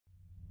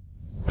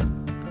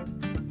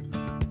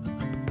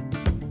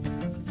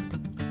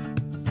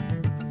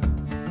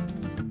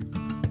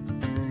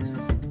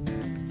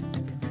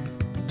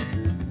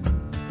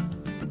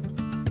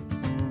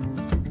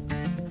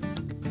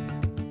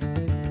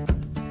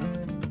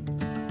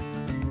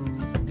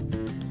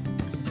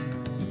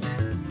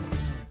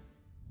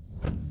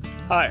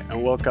Hi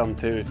and welcome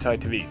to Thai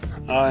TV.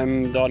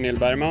 I'm Daniel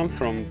Bergman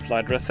from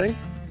Fly Dressing,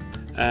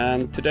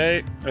 and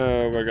today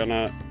we're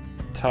gonna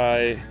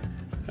tie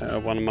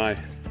one of my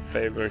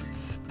favorite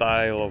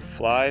style of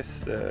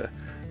flies. This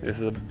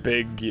is a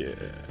big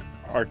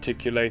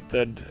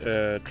articulated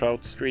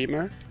trout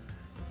streamer,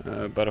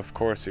 but of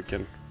course you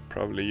can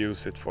probably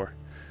use it for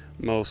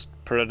most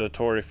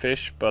predatory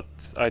fish,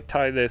 but I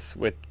tie this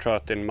with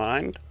trout in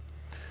mind.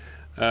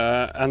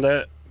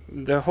 And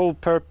the whole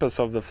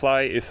purpose of the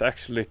fly is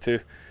actually to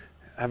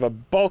have a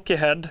bulky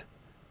head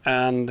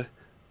and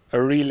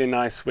a really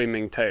nice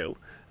swimming tail.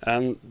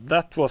 And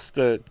that was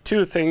the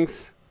two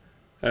things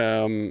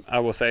I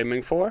was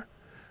aiming for.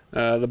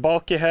 The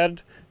bulky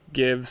head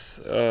gives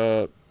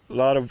a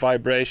lot of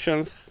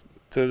vibrations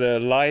to the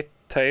light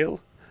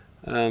tail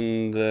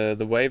and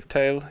the wave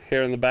tail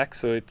here in the back,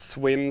 so it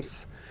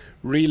swims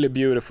really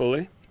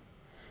beautifully.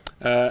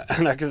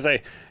 And I can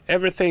say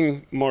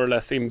everything more or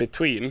less in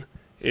between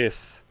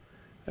is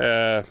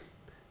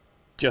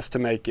just to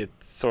make it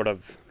sort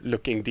of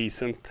looking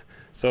decent.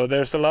 So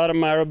there's a lot of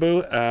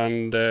marabou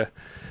and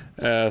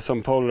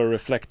some polar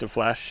reflector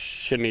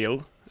flash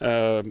chenille.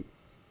 Other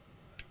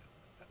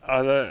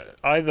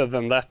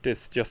than that,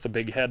 it's just a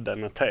big head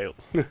and a tail.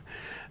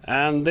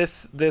 And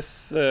this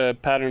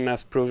pattern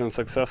has proven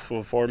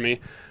successful for me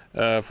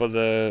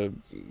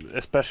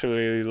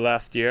especially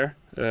last year,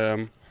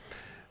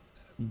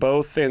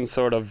 both in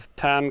sort of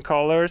tan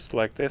colors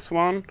like this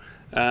one,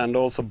 and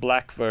also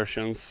black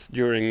versions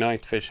during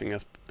night fishing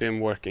has been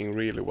working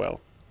really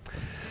well.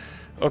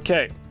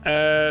 Okay,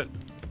 2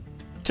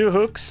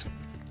 hooks.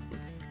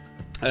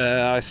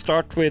 I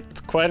start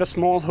with quite a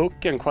small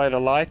hook and quite a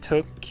light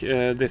hook.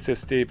 This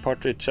is the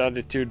Partridge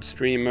Attitude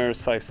Streamer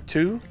size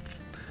 2.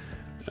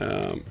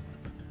 I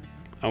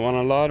want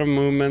a lot of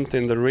movement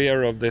in the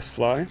rear of this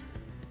fly,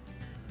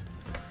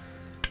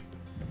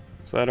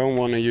 so I don't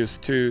want to use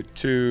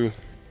too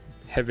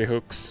heavy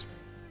hooks.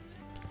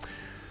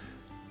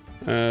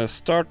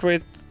 Start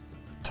with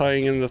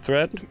tying in the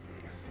thread,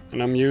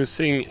 and I'm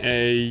using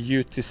a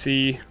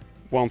UTC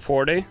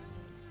 140.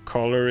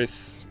 Color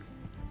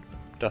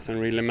doesn't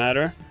really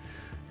matter.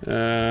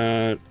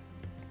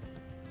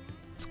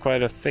 It's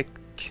quite a thick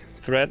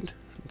thread.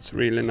 It's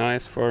really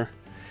nice for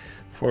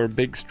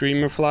big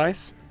streamer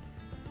flies.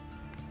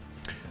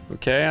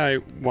 Okay, I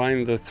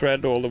wind the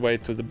thread all the way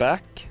to the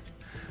back,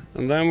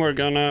 and then we're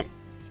gonna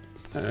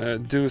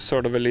do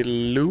sort of a little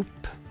loop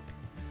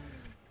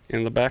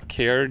in the back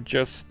here,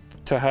 just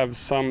to have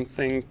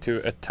something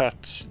to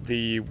attach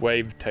the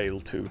wave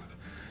tail to.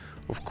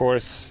 Of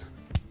course,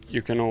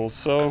 you can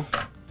also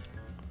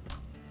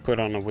put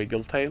on a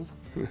wiggle tail.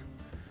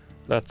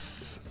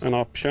 That's an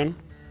option,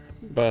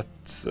 but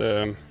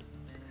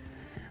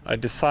I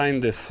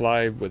designed this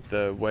fly with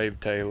the wave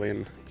tail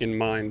in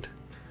mind,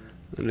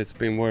 and it's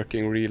been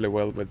working really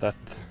well with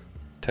that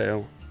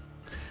tail.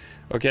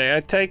 Okay,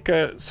 I take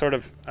a sort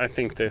of, I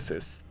think this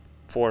is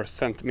 4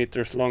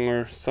 centimeters long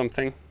or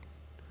something.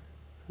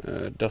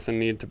 Doesn't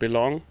need to be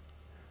long.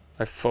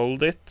 I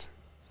fold it,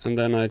 and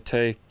then I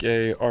take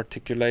a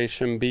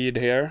articulation bead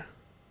here.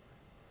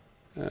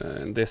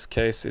 In this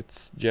case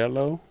it's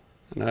yellow,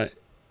 and I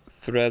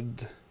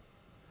thread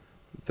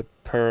the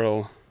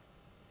pearl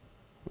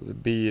of the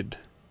bead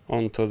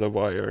onto the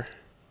wire.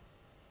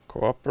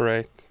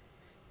 Cooperate.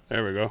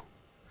 There we go.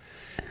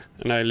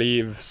 And I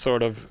leave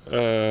sort of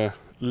a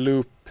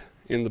loop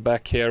in the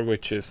back here,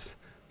 which is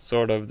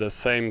sort of the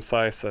same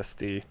size as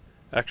the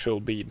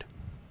actual bead.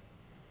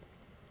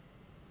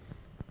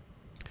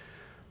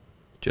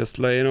 Just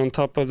lay it on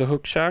top of the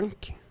hook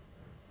shank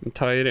and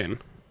tie it in.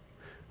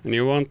 And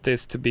you want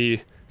this to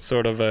be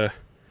sort of a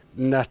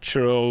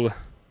natural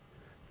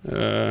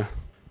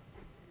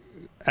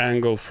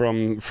angle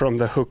from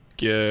the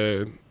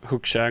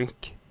hook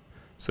shank,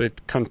 so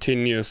it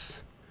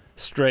continues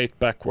straight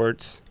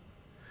backwards.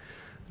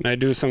 And I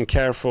do some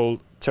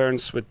careful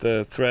turns with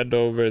the thread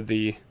over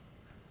the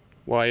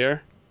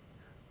wire,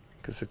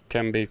 because it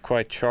can be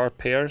quite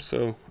sharp here,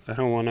 so I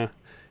don't want to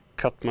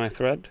cut my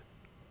thread.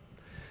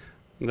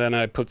 And then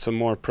I put some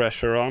more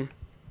pressure on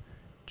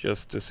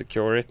just to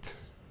secure it.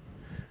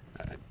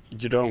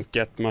 You don't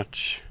get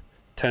much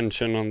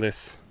tension on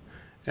this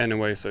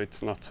anyway, so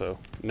it's not so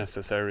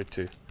necessary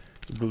to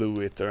glue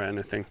it or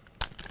anything.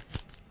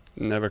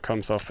 It never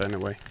comes off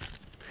anyway.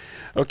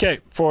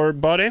 Okay, for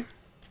body,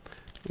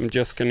 I'm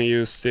just gonna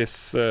use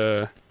this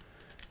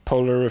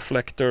polar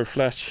reflector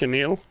flash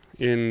chenille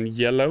in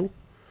yellow.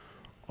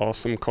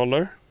 Awesome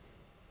color.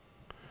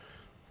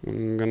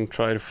 I'm gonna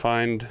try to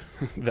find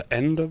the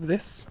end of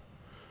this.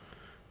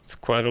 It's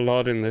quite a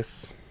lot in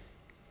this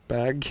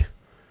bag.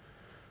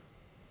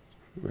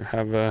 We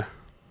have I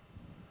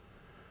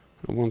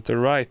want the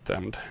right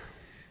end.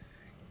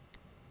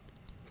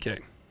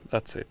 Okay,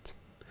 that's it.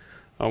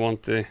 I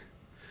want to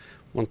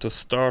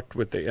start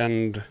with the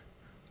end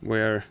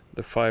where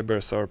the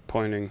fibers are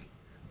pointing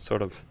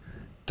sort of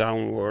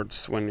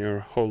downwards when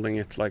you're holding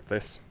it like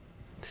this.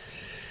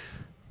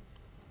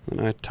 And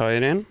I tie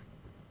it in.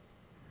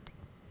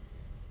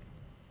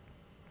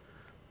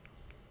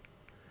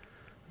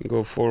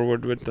 go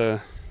forward with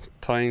the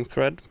tying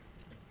thread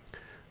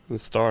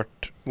and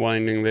start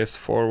winding this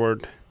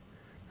forward.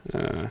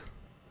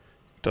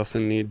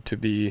 Doesn't need to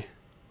be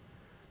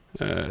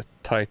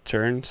tight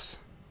turns.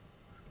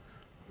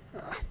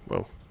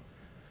 Well,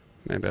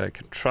 maybe I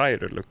could try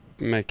to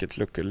make it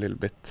look a little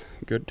bit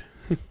good.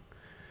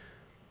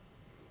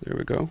 There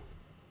we go.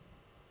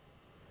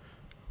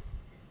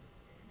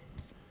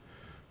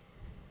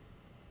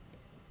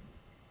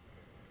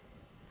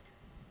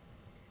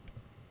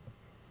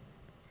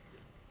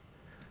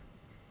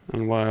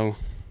 And while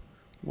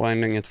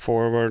winding it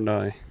forward,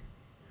 I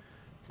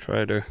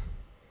try to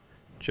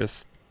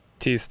just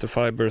tease the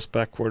fibers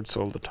backwards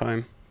all the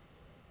time.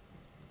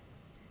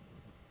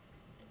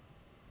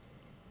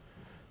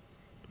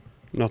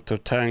 Not to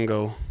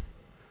tangle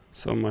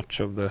so much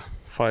of the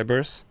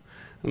fibers.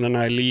 And then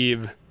I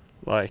leave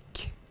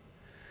like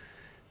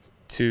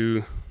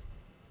 2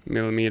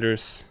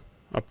 millimeters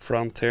up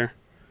front here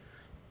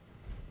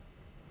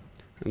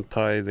and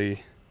tie the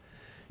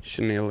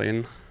chenille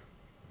in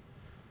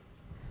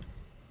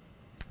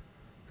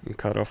and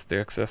cut off the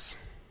excess.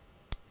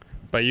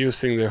 By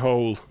using the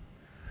whole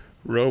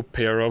rope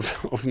here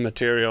of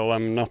material,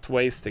 I'm not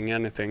wasting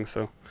anything,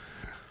 so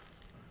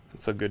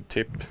it's a good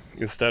tip.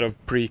 Instead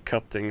of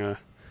pre-cutting a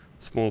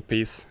small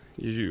piece,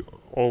 you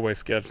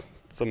always get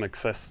some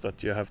excess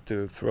that you have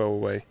to throw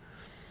away.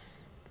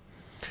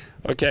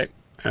 Okay,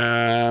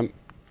 now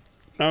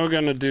we're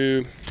gonna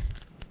do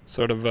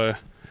sort of a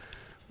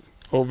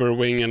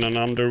overwing and an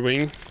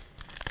underwing,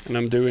 and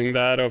I'm doing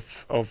that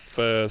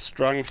of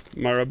strung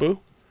marabou.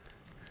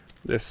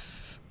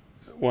 This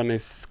one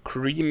is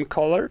cream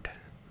colored,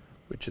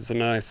 which is a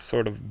nice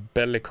sort of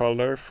belly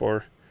color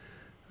for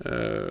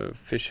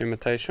fish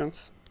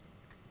imitations.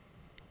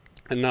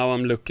 And now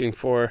I'm looking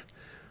for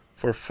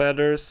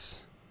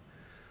feathers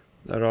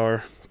that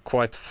are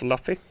quite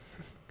fluffy.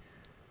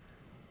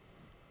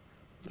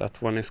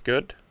 That one is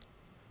good,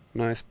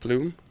 nice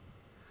plume.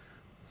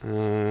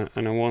 And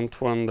I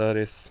want one that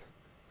is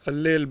a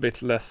little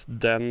bit less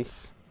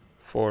dense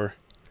for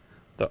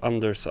the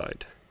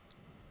underside.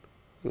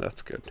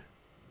 That's good.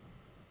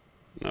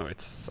 No,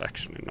 it's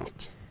actually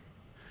not.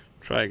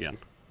 Try again.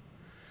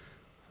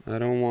 I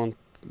don't want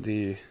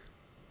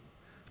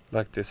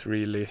like this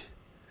really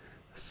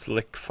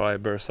slick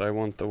fibers. I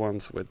want the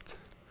ones with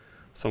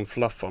some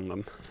fluff on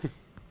them.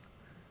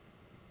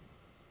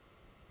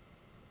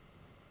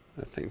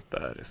 I think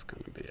that is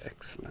going to be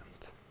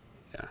excellent.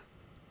 Yeah.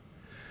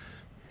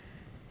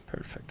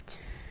 Perfect.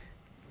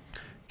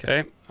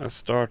 Okay, I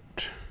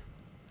start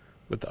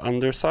with the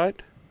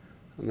underside,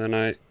 and then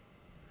I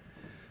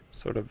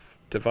sort of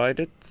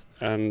divide it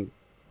and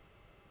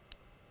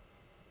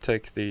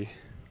take the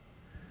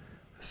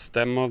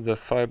stem of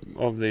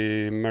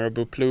the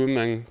marabou plume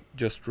and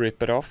just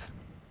rip it off.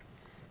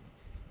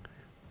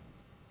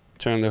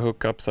 Turn the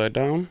hook upside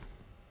down.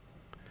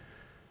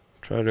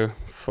 Try to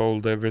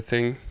fold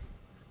everything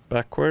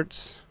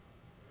backwards.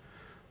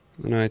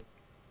 Then I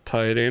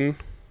tie it in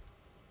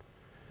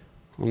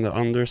on the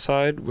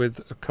underside with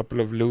a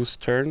couple of loose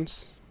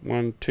turns,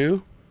 1,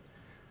 2,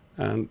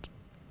 and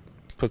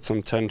put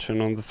some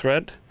tension on the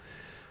thread.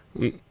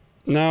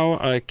 Now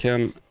I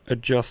can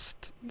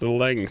adjust the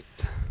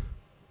length.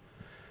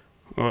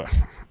 Oh,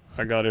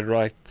 I got it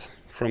right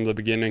from the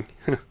beginning,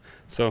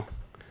 so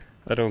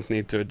I don't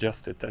need to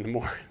adjust it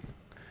anymore.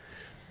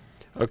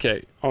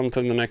 Okay, on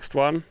to the next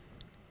one.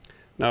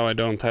 Now I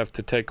don't have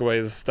to take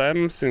away the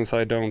stem since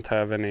I don't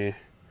have any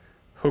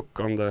hook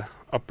on the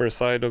upper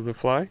side of the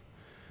fly.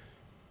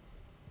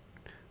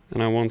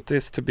 And I want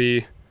this to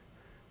be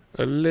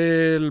a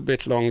little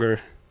bit longer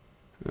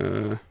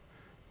than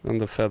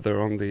the feather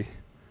on the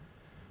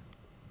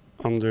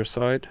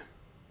underside.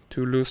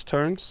 2 loose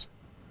turns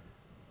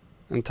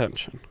and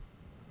tension.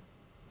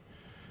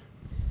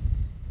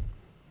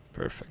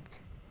 Perfect.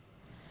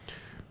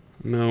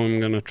 Now I'm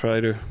gonna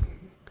try to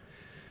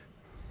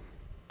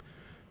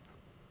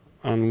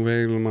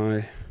unveil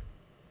my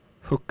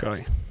hook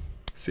eye.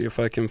 See if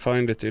I can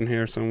find it in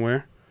here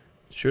somewhere.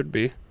 It should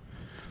be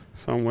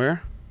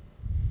somewhere.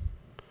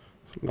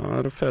 There's a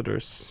lot of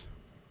feathers.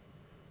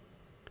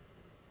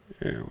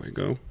 Here we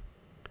go.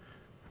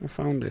 I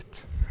found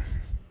it.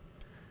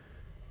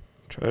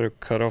 Try to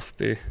cut off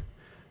the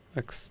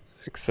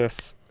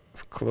excess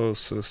as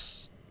close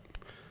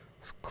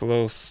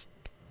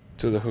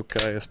to the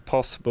hook eye as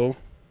possible.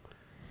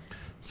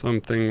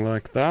 Something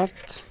like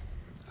that.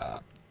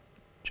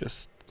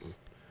 Just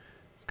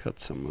cut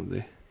some of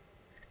the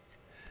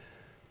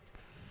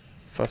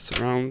fuss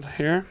around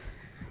here.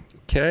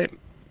 Okay.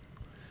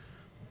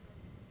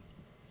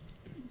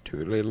 Do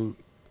a little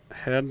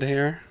head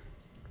here.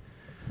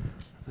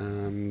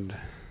 And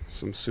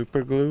some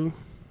super glue.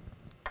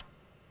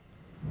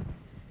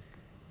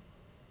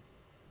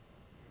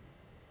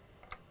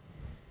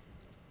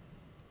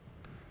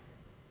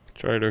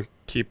 Try to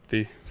keep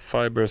the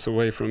fibers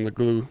away from the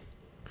glue.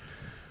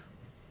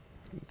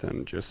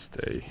 Then just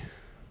a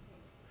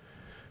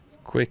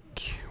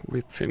quick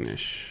whip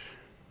finish.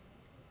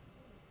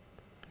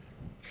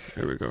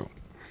 There we go.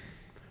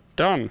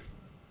 Done.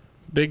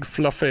 big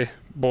fluffy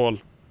ball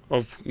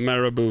of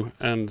marabou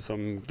and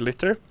some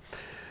glitter.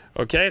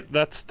 Okay,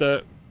 that's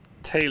the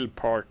tail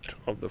part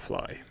of the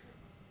fly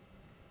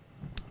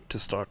to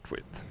start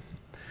with.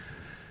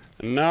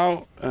 And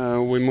now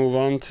we move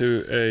on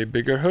to a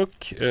bigger hook.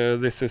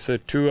 This is a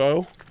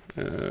 2.0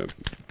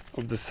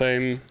 of the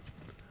same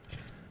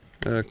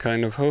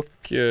kind of hook,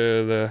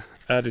 the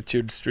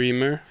Attitude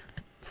Streamer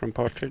from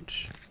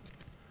Partridge.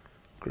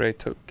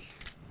 Great hook.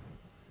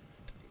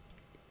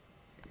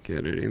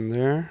 Get it in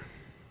there.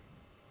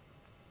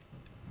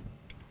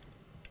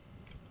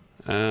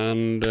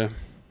 And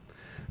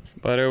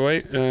by the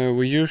way,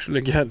 we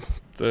usually get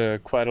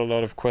quite a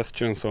lot of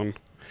questions on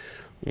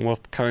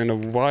what kind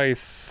of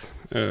vise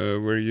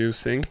we're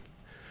using.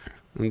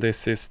 And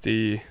this is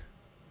the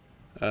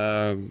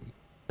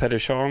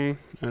Perichan,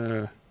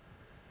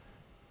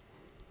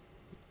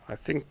 I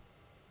think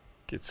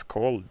it's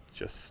called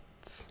just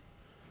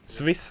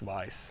Swiss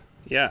vise.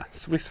 Yeah,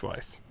 Swiss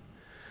vise.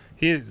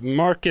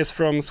 Mark is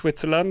from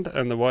Switzerland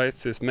and the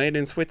vise is made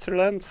in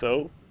Switzerland,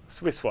 so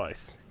Swiss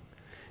vise.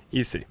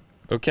 Easy.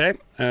 Okay,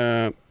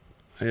 I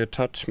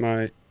attach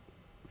my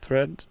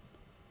thread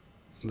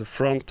the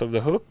front of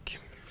the hook,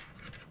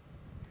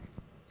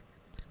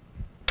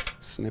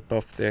 snip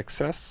off the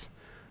excess,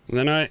 and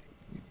then I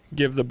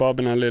give the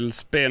bobbin a little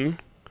spin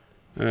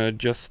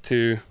just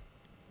to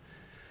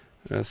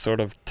sort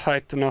of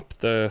tighten up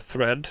the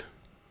thread.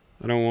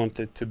 I don't want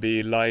it to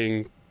be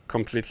lying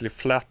completely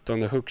flat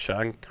on the hook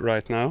shank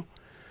right now.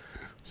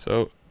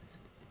 So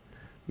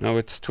now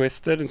it's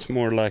twisted, it's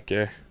more like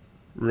a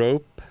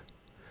rope,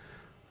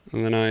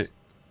 and then I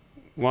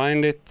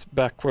wind it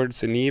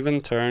backwards in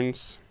even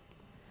turns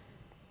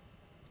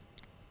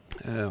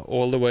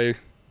all the way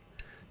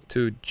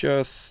to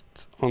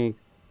just on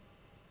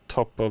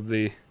top of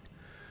the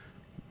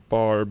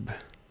barb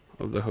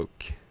of the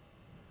hook.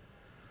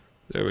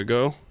 There we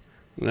go.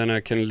 And then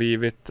I can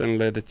leave it and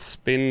let it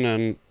spin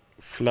and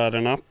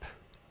flatten up.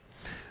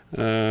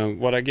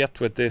 What I get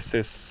with this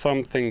is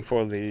something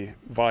for the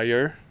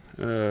wire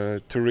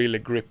to really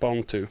grip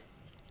onto.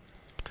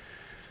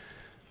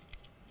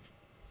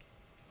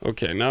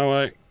 Okay,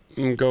 now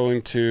I'm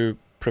going to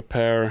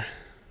prepare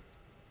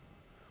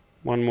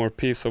one more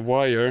piece of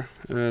wire.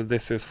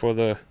 This is for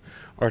the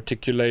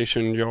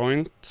articulation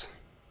joint.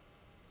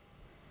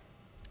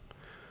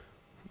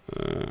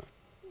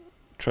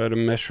 Try to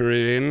measure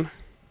it in.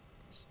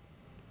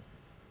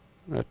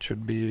 That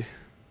should be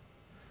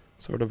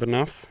sort of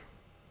enough.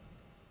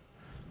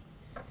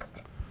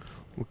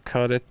 We'll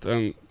cut it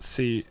and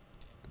see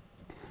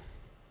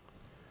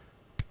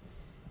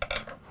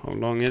how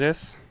long it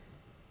is.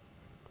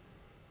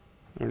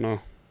 I don't know,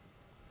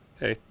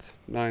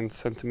 8-9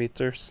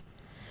 centimeters.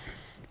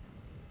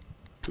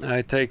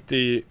 I take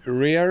the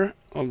rear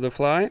of the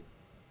fly,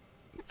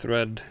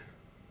 thread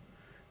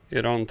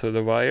it onto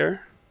the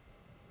wire.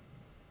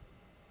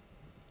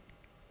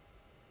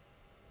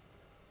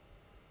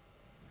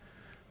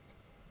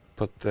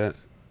 Put the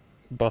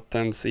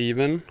buttons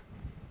even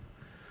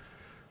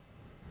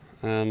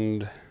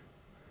and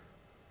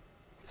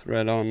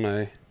thread on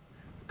a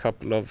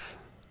couple of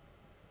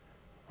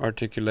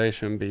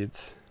articulation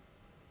beads.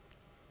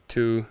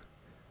 2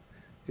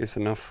 is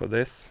enough for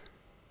this,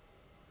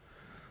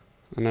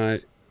 and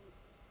I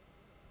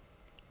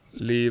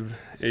leave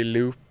a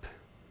loop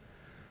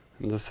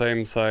in the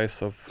same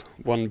size of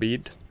 1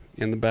 bead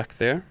in the back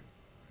there.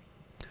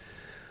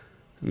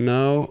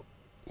 Now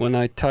when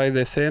I tie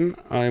this in,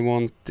 I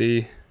want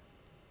the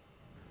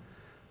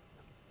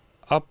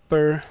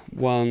upper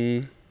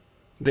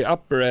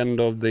end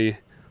of the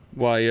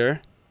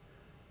wire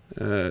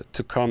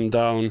to come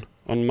down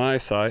on my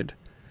side,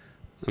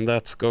 and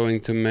that's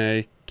going to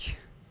make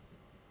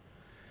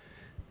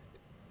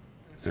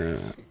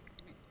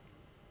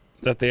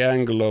that the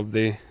angle of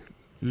the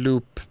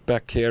loop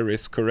back here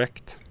is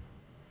correct.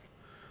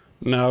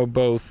 Now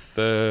both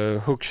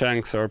hook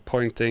shanks are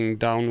pointing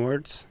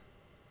downwards.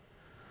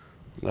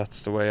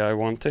 That's the way I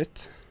want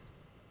it,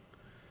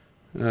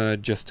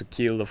 just to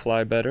keel the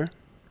fly better.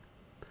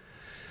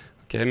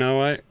 Okay,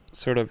 now I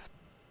sort of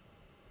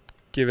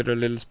give it a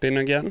little spin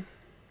again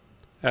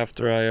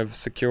after I have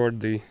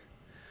secured the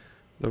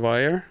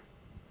wire.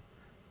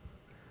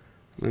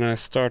 Then I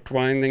start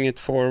winding it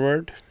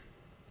forward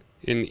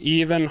in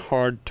even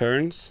hard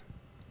turns.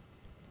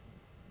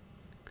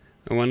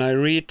 And when I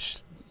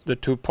reach the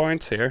 2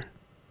 points here,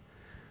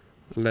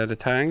 let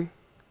it hang,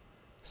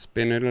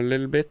 spin it a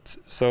little bit,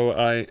 so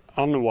I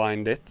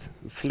unwind it,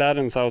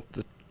 flattens out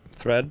the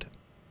thread.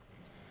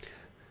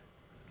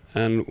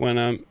 And when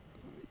I'm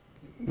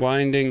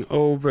winding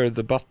over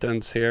the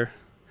buttons here,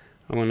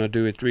 I want to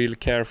do it real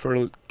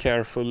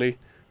carefully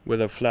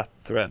with a flat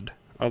thread.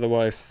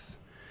 Otherwise,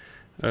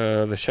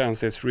 the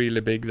chance is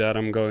really big that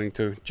I'm going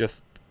to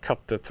just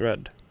cut the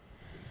thread.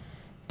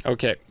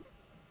 Okay.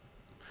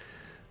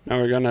 Now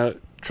we're gonna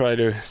try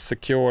to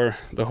secure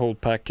the whole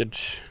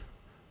package.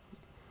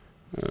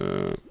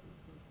 And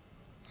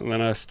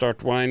then I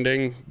start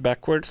winding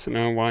backwards, and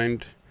I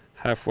wind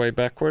halfway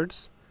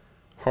backwards,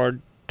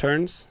 hard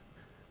turns,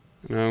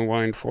 and I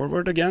wind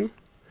forward again.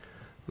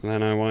 And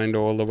then I wind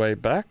all the way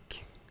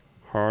back,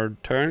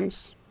 hard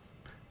turns,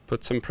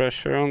 put some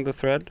pressure on the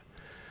thread,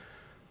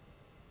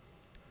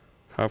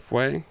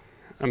 halfway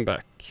and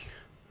back.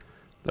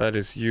 That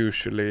is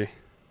usually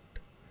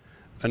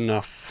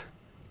enough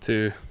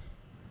to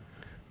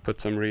put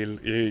some real...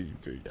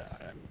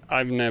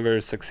 I've never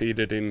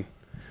succeeded in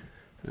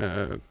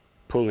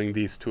pulling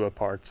these two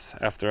apart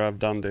after I've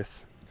done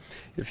this.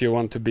 If you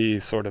want to be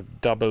sort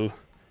of double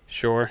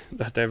sure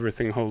that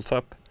everything holds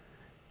up,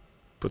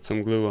 put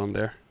some glue on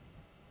there.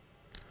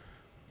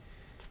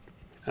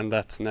 And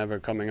that's never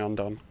coming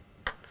undone.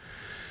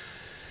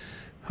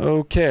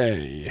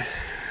 Okay,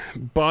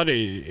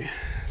 body,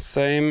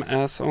 same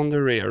as on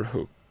the rear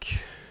hook.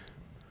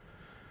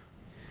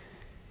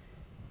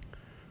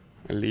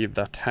 I leave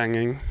that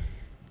hanging.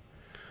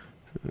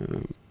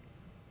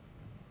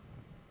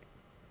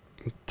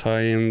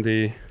 Tie in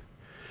the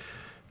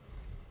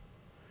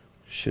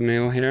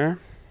chenille here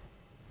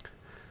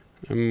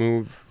and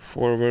move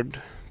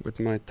forward with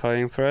my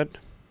tying thread.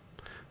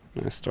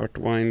 And I start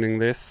winding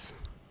this.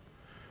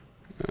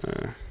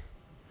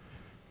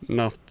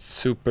 Not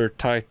super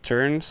tight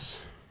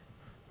turns.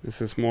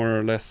 This is more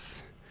or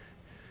less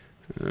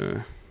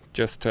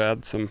just to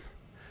add some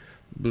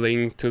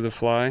bling to the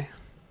fly.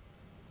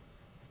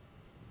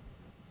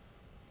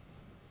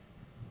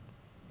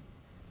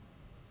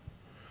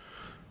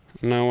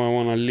 Now I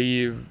want to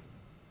leave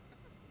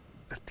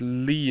at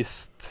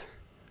least,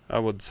 I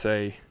would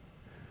say,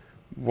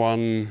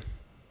 1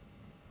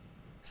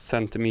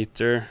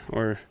 centimeter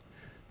or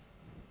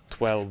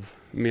 12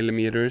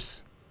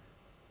 millimeters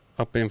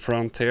up in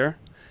front here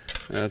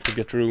to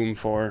get room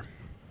for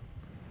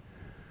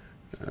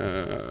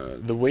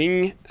the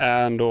wing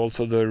and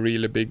also the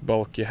really big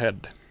bulky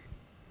head.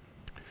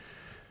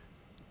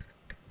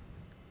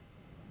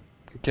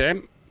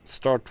 Okay,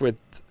 start with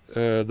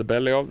the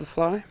belly of the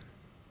fly.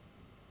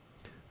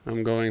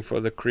 I'm going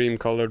for the cream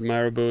colored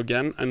marabou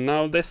again, and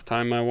now this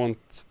time I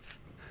want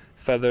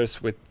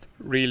feathers with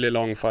really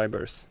long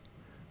fibers.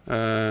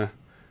 Try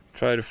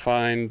to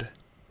find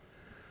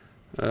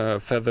a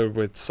feather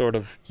with sort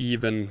of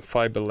even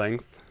fiber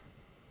length.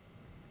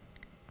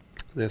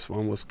 This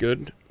one was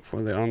good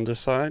for the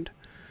underside.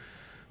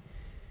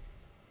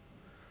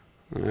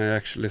 I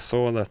actually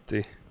saw that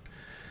the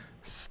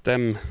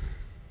stem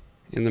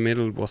in the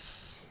middle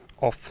was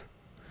off,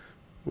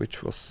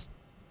 which was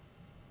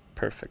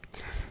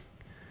perfect.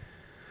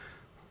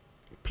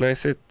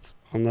 Place it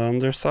on the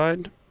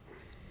underside.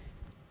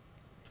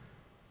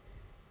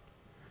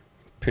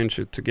 Pinch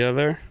it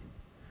together.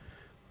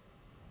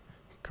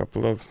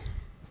 Couple of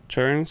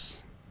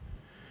turns.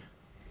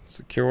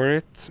 Secure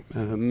it.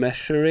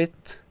 Measure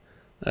it.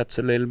 That's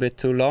a little bit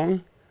too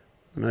long.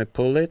 And I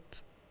pull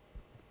it.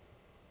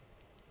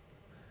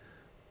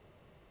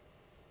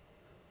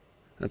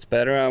 That's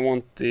better. I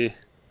want the...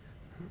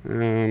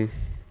 come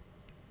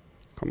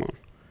on.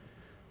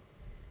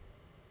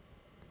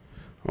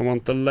 I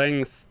want the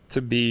length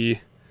to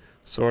be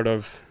sort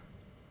of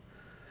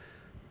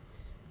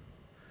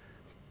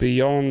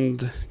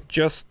beyond,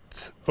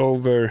 just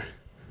over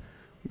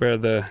where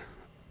the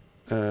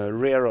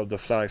rear of the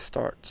fly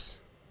starts.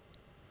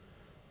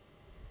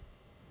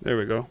 There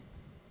we go.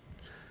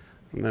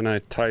 And then I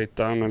tie it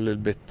down a little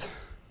bit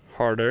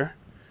harder.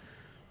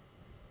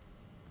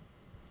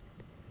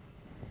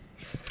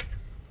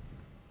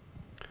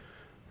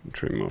 And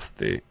trim off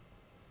the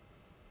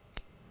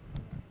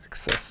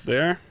excess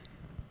there.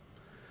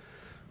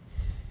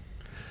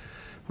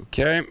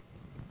 Okay,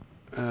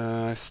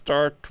 I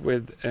start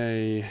with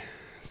a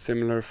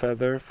similar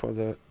feather for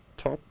the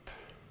top.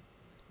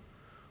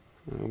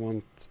 I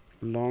want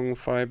long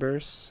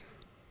fibers.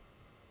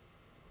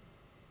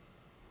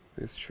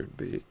 This should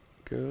be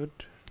good.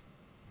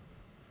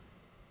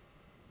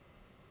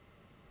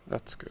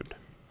 That's good.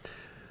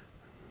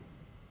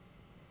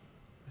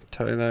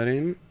 Tie that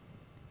in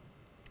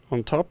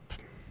on top.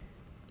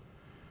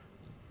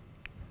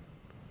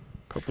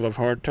 Couple of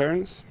hard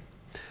turns.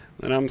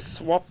 And I'm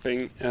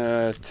swapping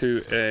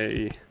to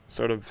a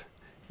sort of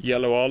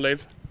yellow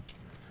olive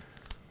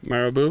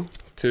marabou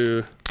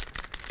to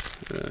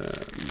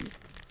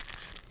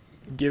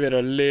give it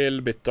a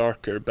little bit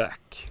darker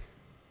back.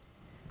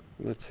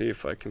 Let's see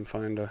if I can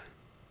find a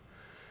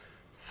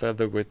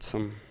feather with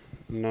some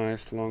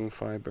nice long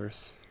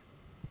fibers.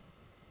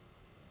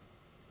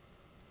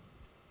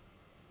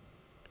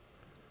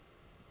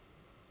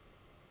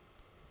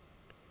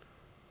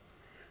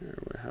 Here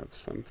we have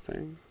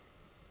something.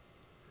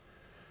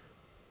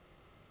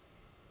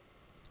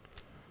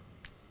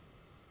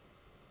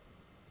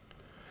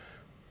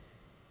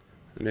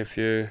 And if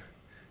you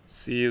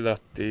see that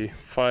the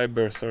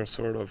fibers are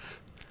sort of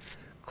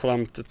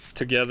clumped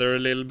together a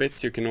little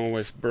bit, you can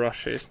always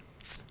brush it.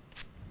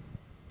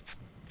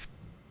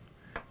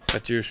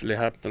 That usually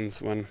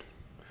happens when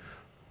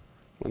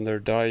they're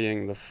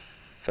dyeing the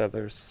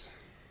feathers.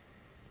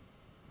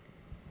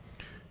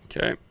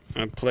 Okay,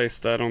 I place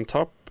that on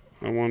top.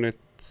 I want it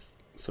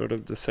sort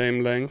of the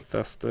same length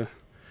as the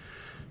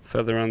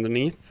feather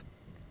underneath.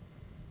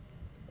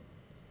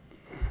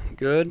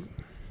 Good.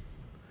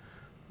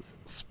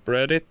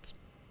 spread it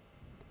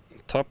on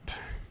top.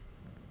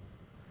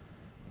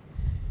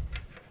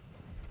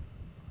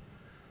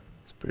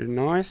 It's pretty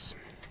nice.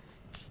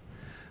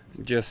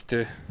 Just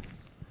to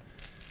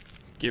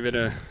give it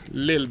a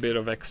little bit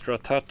of extra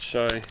touch,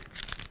 I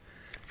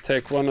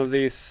take one of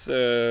these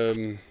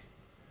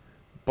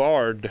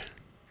barred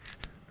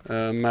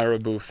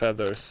marabou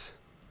feathers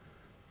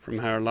from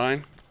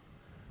Hairline.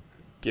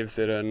 Gives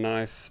it a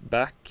nice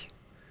back.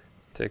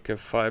 Take a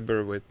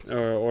fiber with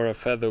or a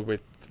feather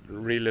with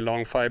really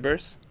long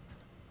fibers,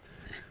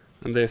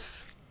 and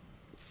this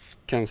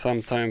can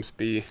sometimes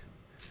be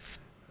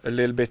a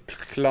little bit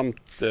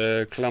clumped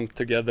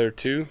together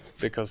too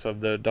because of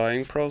the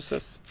dyeing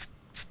process.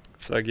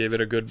 So I gave it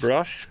a good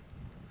brush,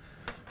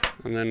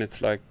 and then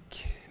it's like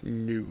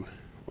new,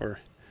 or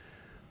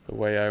the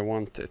way I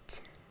want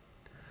it.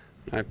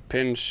 I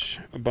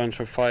pinch a bunch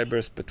of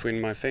fibers between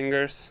my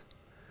fingers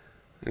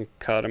and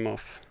cut them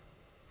off.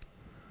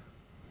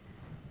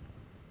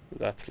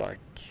 That's like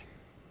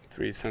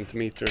 3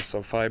 centimeters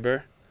of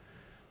fiber.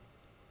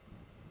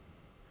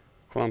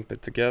 Clump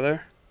it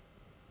together.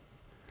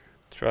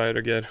 Try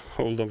to get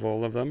hold of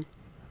all of them.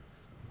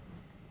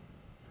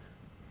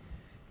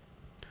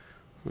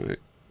 I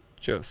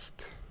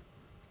just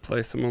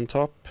place them on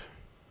top.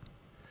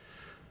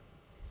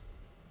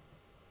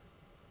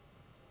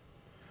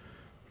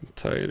 And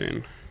tie it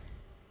in.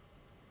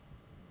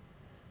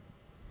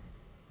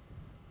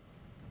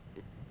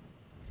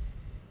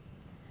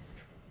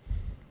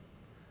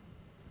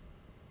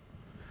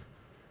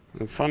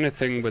 The funny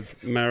thing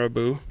with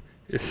marabou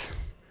is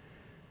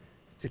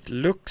it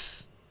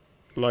looks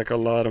like a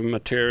lot of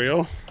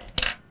material,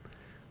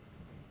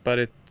 but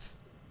it's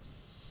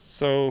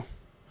so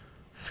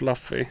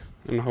fluffy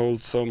and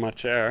holds so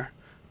much air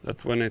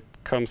that when it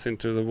comes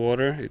into the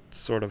water it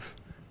sort of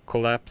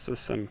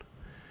collapses and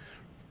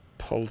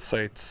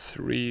pulsates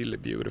really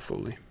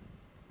beautifully.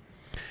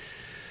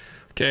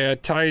 Okay, I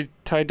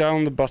tie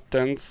down the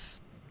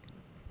buttons,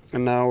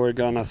 and now we're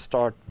gonna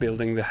start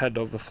building the head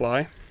of the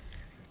fly.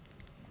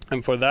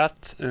 And for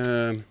that,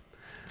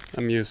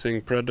 I'm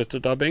using predator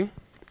dubbing.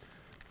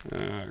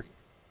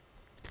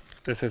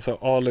 This is an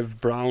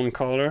olive brown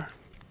color.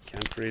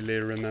 Can't really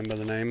remember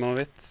the name of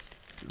it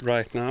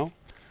right now.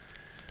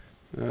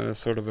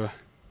 Sort of a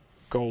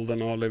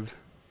golden olive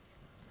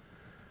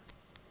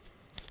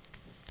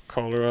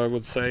color, I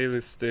would say.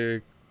 This is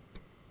the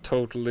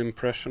total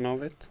impression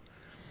of it.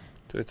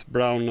 So it's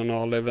brown and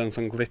olive and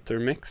some glitter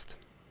mixed.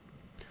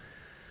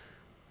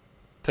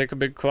 Take a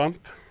big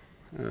clump.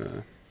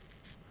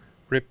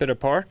 Rip it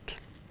apart,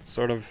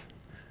 sort of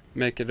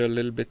make it a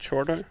little bit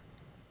shorter,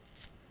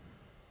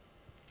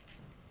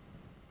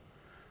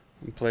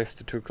 and place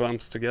the 2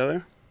 clumps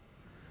together.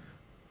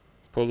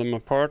 Pull them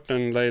apart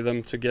and lay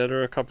them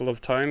together a couple of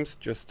times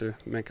just to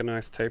make a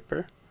nice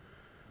taper.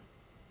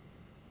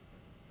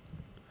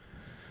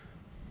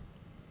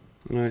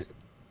 And I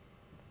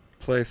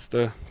place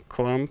the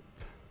clump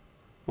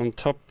on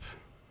top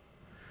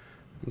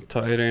and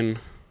tie it in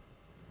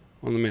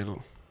on the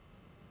middle.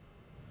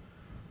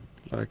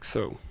 Like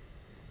so.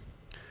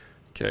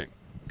 Okay,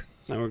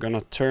 now we're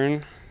gonna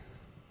turn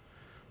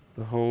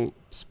the whole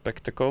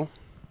spectacle,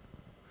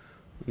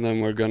 and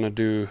then we're gonna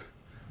do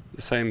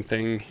the same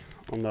thing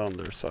on the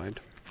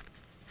underside.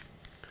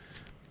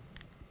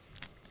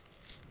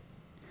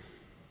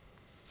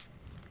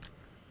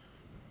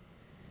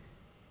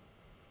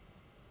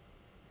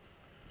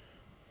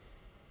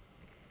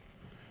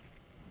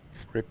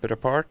 Rip it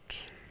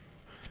apart.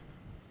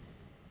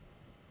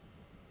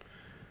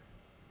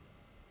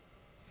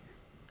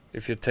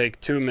 If you take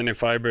too many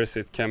fibers,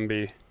 it can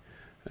be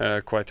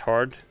quite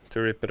hard to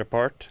rip it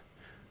apart.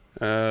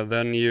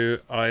 Then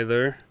you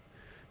either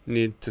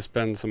need to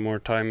spend some more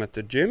time at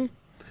the gym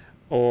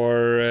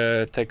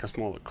or take a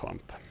smaller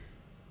clump.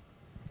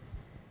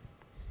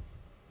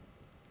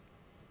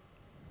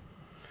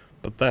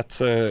 But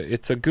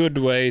it's a good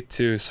way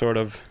to sort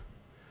of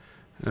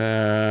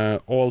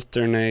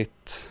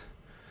alternate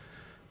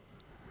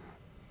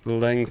the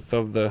length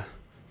of the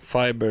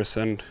fibers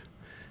and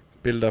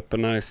build up a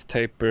nice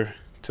taper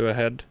to a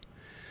head.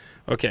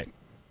 Okay,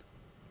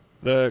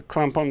 the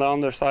clump on the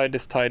underside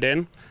is tied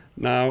in.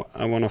 Now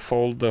I want to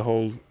fold the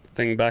whole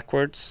thing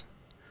backwards.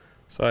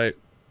 So I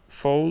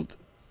fold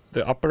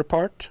the upper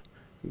part,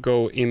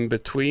 go in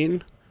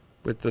between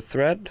with the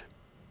thread,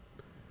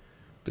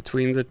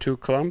 between the 2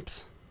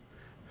 clumps,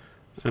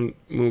 and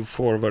move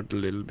forward a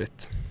little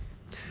bit.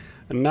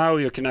 And now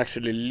you can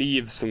actually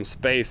leave some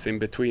space in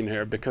between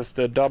here, because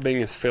the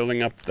dubbing is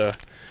filling up the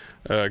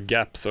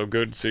gap so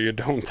good, so you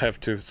don't have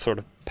to sort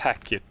of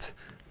pack it.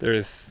 There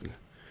is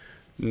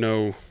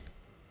no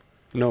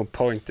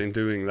point in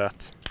doing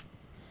that.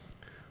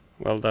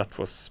 Well, that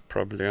was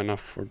probably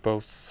enough for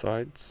both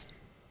sides.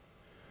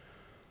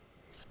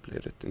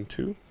 Split it in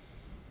 2.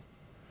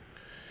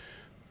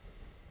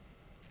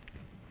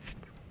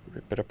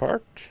 Rip it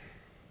apart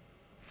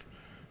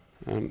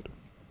and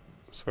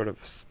sort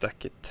of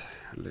stack it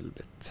a little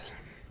bit.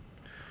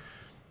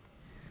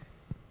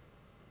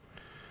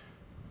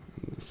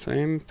 The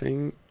same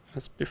thing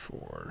as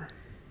before.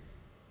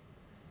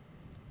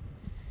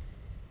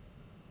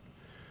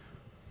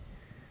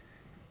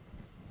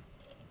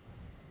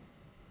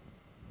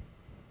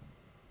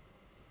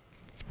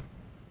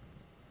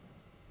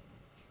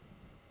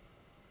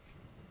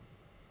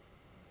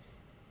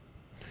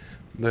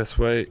 This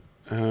way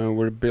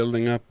we're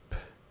building up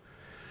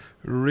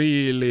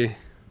really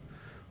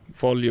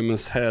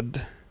voluminous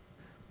head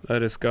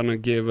that is gonna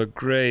give a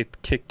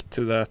great kick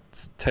to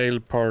that tail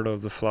part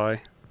of the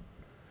fly.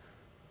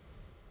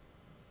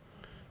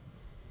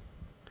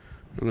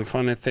 And the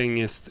funny thing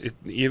is,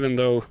 even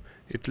though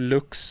it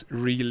looks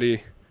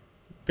really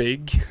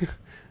big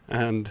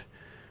and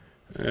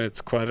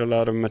it's quite a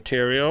lot of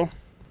material,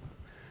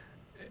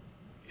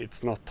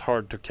 it's not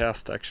hard to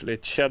cast actually.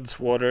 It sheds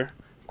water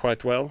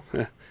quite well.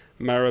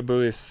 Marabou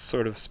is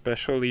sort of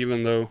special,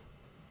 even though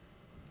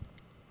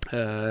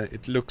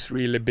it looks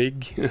really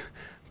big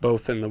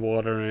both in the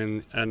water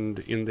and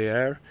in the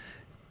air.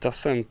 It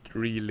doesn't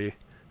really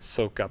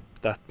soak up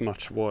that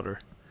much water,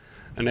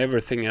 and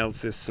everything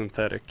else is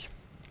synthetic.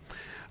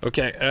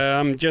 Okay,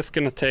 I'm just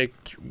gonna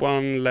take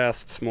one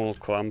last small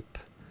clump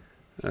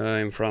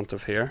in front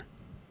of here.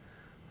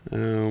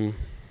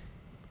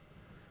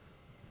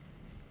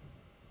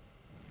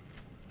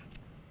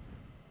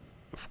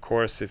 Of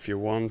course, if you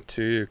want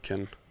to, you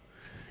can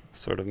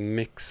sort of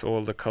mix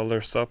all the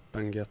colors up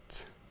and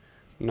get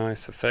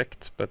nice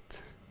effects,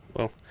 but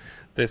well,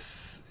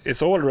 this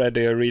is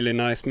already a really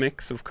nice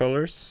mix of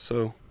colors,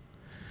 so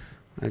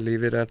I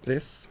leave it at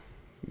this.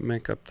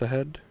 Make up the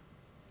head.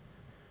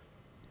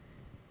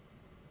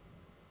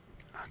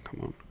 Ah,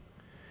 come on.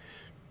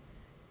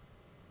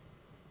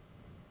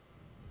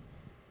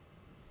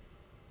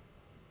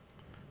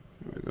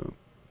 There we go.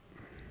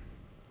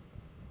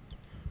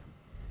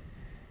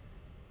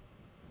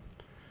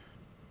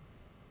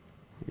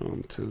 And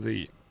on to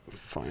the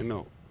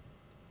final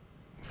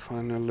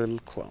little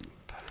clump.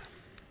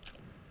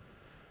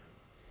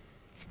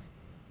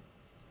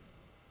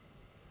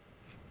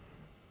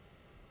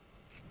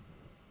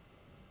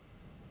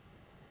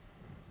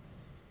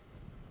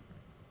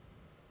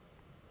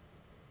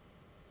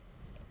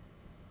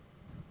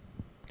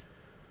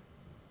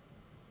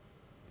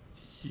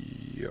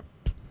 Yep,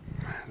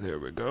 there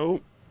we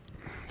go.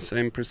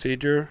 Same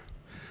procedure.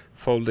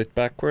 Fold it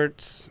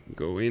backwards,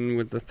 go in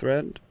with the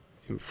thread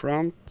in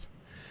front,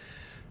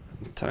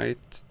 and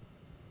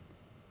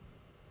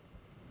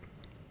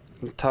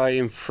tie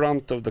in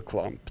front of the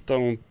clump.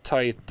 Don't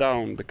tie it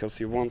down, because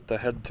you want the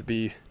head to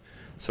be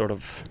sort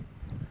of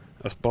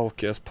as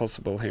bulky as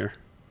possible here.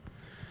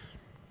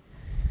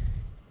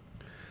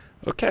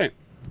 Okay,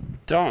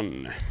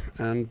 done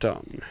and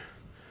done.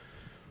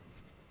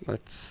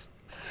 Let's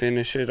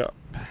finish it up.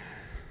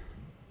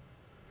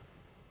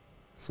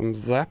 Some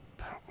zap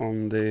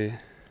on the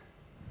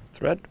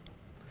thread,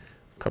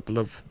 a couple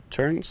of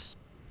turns,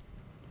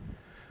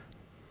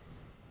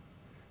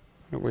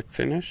 a whip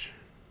finish.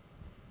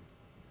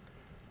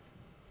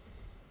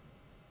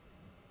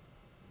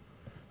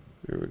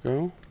 There we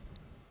go.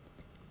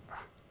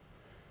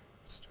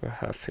 Let's do a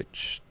half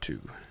hitch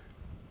too.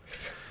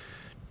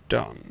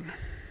 Done.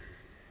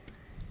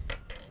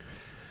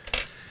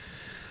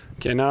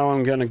 Okay, now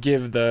I'm gonna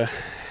give the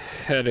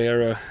head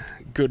here a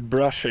good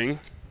brushing,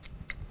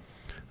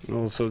 and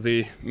also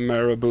the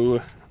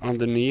marabou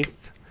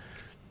underneath.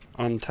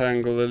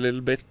 Untangle a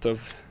little bit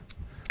of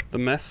the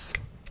mess.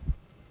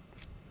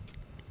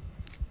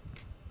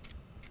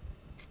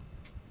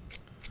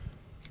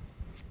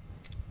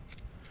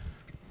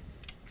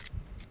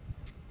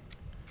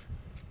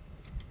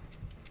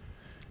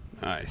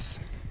 Nice.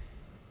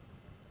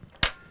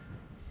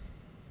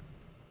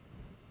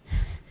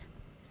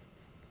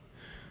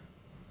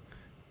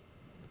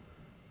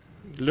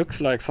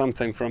 Looks like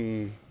something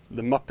from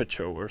the Muppet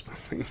Show or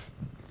something.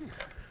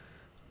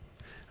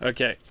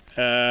 Okay,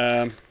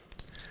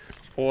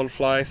 all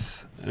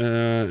flies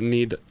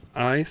need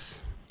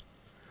eyes.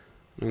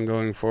 I'm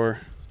going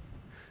for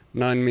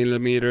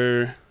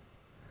 9mm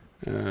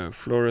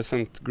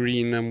fluorescent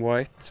green and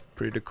white,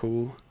 pretty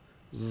cool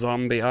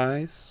zombie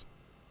eyes.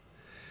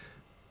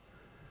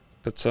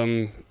 Put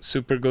some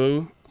super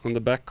glue on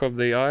the back of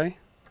the eye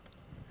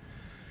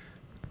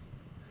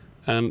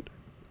and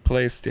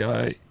place the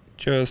eye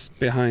just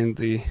behind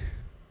the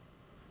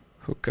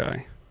hook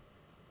eye.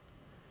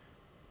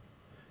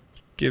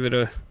 Give it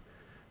a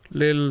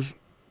little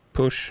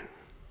push.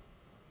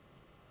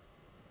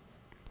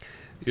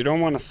 You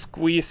don't want to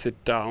squeeze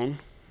it down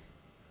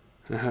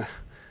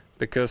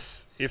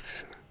because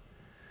if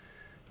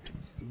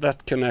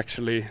that can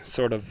actually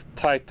sort of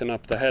tighten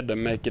up the head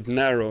and make it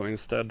narrow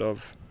instead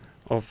of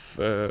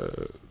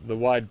the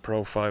wide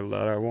profile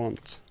that I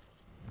want.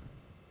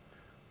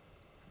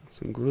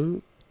 Some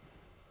glue.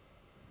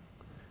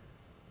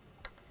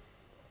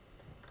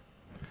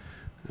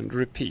 And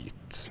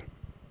repeat.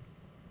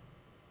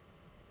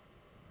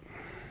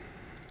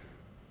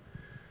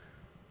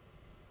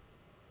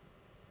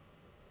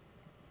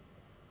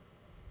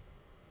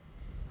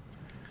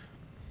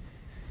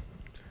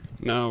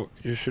 Now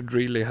you should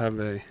really have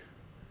a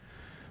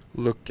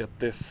look at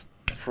this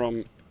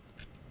from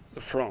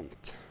the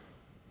front.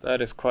 That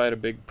is quite a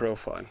big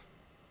profile.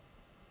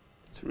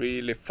 It's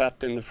really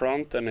fat in the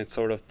front and it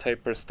sort of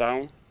tapers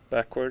down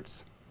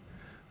backwards.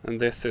 And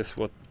this is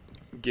what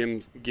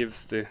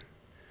gives the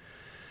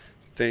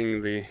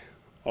thing the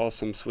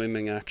awesome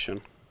swimming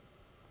action.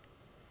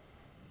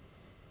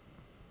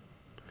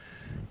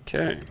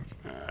 Okay,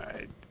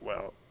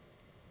 well,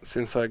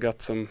 since I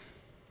got some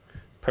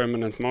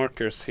permanent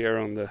markers here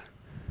on the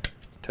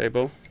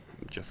table,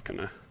 I'm just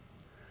gonna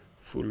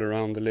fool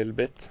around a little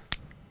bit.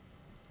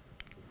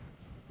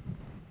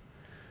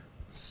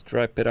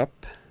 Stripe it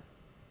up.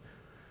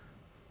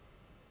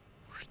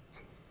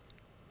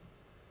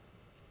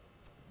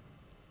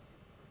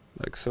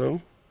 Like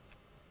so.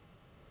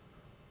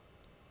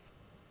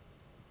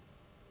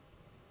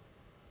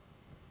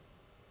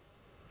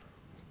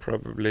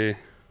 Probably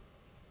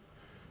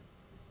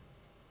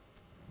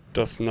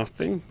does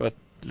nothing, but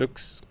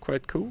looks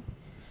quite cool.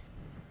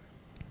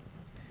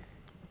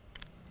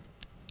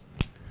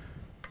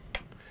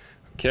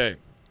 Okay,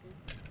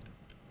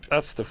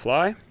 that's the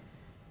fly.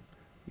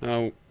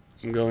 Now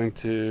I'm going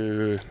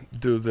to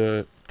do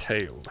the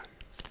tail.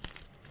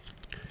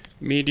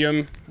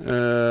 Medium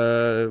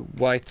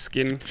white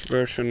skin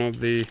version of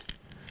the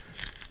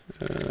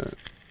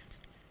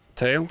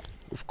tail.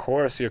 Of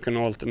course you can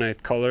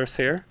alternate colors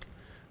here.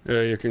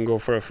 You can go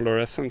for a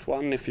fluorescent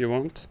one if you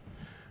want.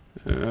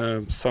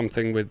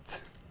 Something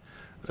with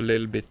a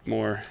little bit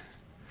more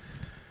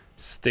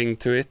sting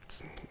to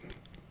it.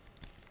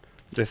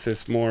 This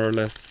is more or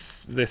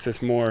less, this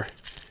is more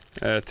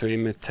to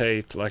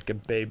imitate like a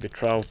baby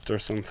trout or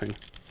something.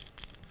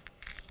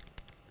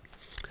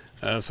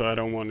 So I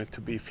don't want it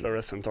to be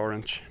fluorescent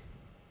orange.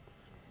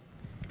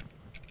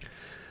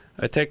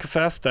 I take a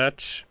fast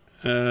touch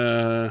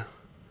from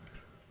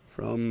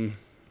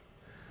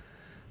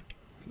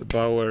the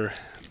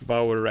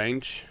Bauer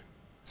range,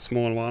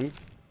 small one,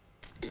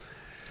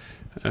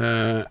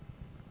 and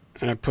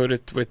I put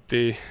it with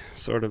the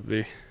sort of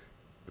the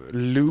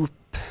loop,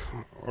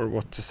 or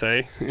what to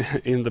say,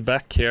 in the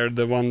back here,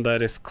 the one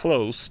that is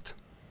closed,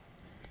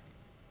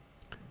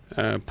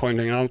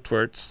 pointing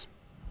outwards.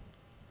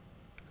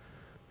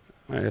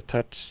 I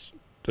attach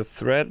the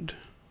thread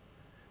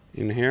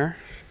in here,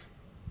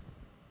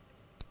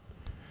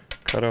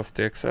 cut off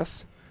the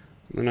excess,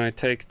 then I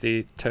take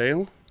the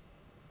tail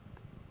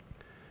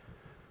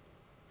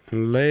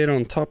and lay it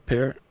on top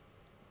here,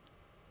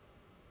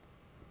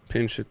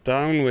 pinch it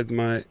down with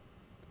my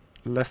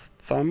left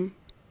thumb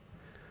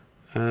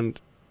and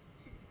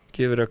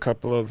give it a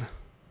couple of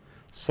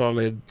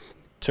solid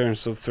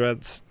turns of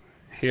threads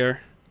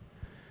here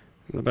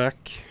in the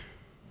back.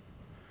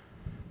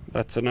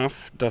 That's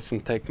enough,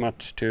 doesn't take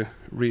much to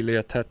really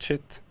attach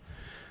it.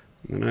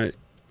 And then I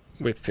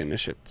whip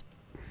finish it.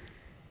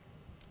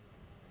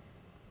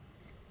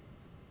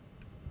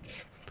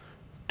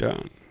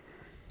 Done.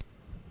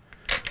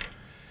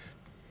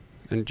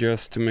 And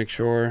just to make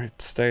sure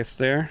it stays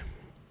there,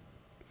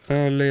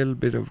 a little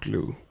bit of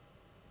glue.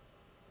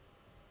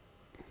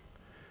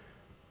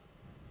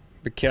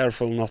 Be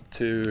careful not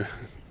to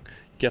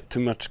get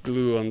too much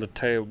glue on the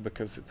tail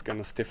because it's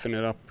gonna stiffen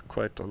it up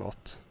quite a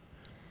lot.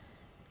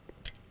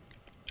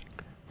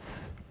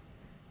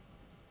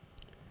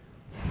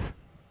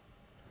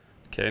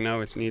 Okay,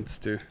 now it needs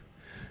to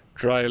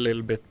dry a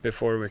little bit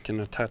before we can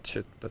attach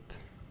it, but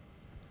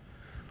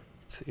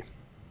let's see.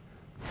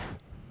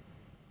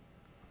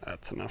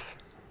 That's enough.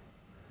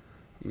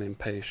 I'm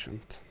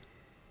impatient.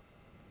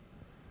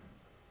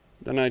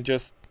 Then I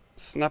just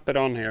snap it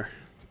on here,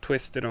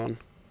 twist it on,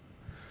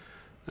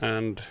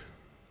 and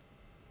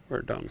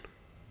we're done.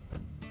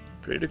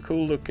 Pretty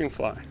cool looking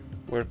fly.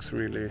 Works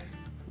really,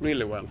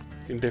 really well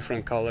in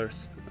different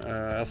colors.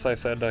 As I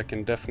said, I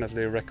can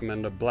definitely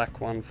recommend a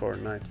black one for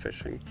night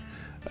fishing,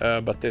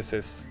 but this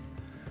is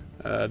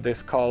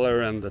this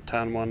color, and the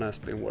tan one has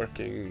been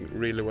working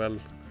really well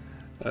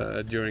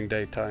during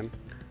daytime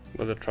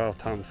with a trout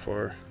hunt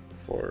for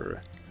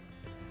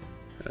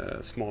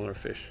smaller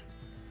fish.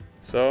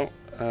 So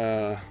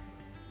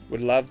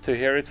would love to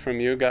hear it from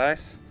you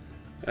guys,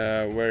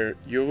 where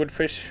you would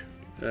fish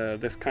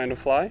this kind of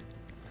fly,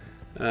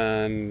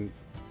 and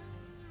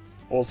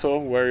also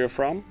where you're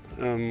from,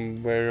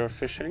 where you're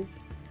fishing,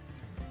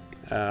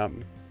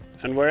 and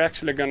we're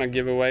actually gonna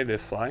give away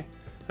this fly,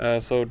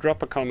 so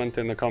drop a comment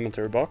in the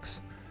commentary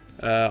box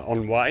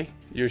on why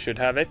you should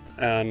have it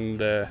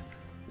and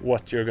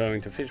what you're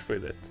going to fish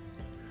with it,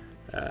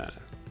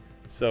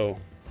 so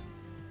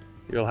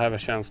you'll have a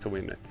chance to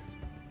win it.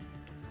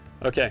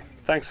 Okay,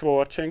 thanks for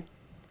watching,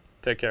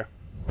 take care.